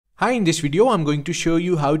Hi, in this video I'm going to show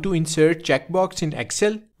you how to insert checkbox in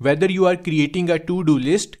Excel, whether you are creating a to-do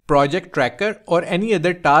list, project tracker or any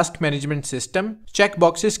other task management system.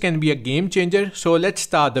 Checkboxes can be a game changer, so let's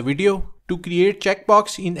start the video. To create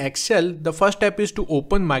checkbox in Excel, the first step is to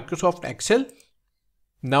open Microsoft Excel.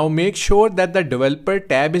 Now make sure that the developer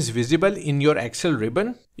tab is visible in your Excel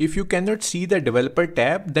ribbon. If you cannot see the developer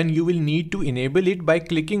tab, then you will need to enable it by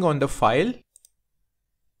clicking on the file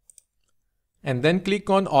and then click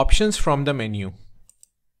on Options from the menu.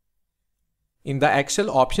 In the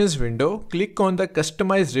Excel Options window, click on the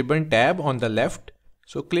Customize Ribbon tab on the left.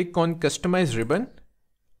 So click on Customize Ribbon.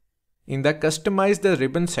 In the Customize the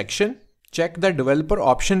Ribbon section, check the developer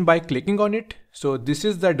option by clicking on it. So this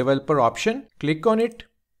is the developer option. Click on it.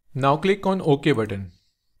 Now click on OK button.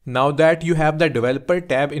 Now that you have the developer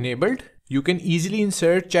tab enabled, you can easily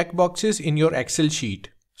insert checkboxes in your Excel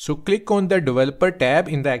sheet. So click on the developer tab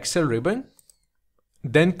in the Excel ribbon.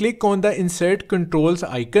 Then click on the Insert Controls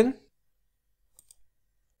icon.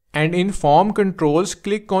 And in Form Controls,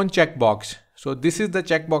 click on Checkbox. So this is the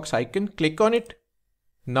checkbox icon. Click on it.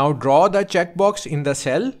 Now draw the checkbox in the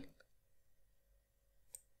cell.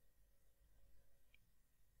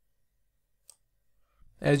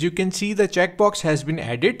 As you can see, the checkbox has been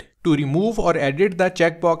added. To remove or edit the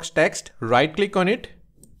checkbox text, right click on it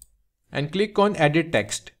and click on Edit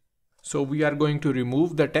Text. So we are going to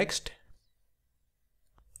remove the text.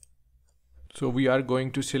 So we are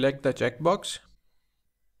going to select the checkbox.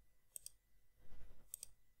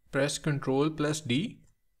 Press Ctrl+D.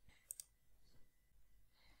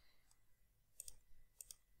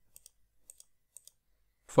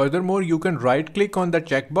 Furthermore, you can right click on the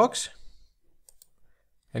checkbox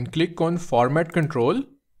and click on Format Control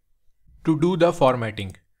to do the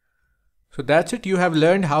formatting. So that's it. You have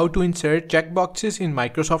learned how to insert checkboxes in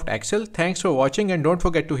Microsoft Excel. Thanks for watching and don't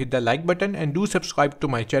forget to hit the like button and do subscribe to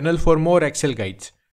my channel for more Excel guides.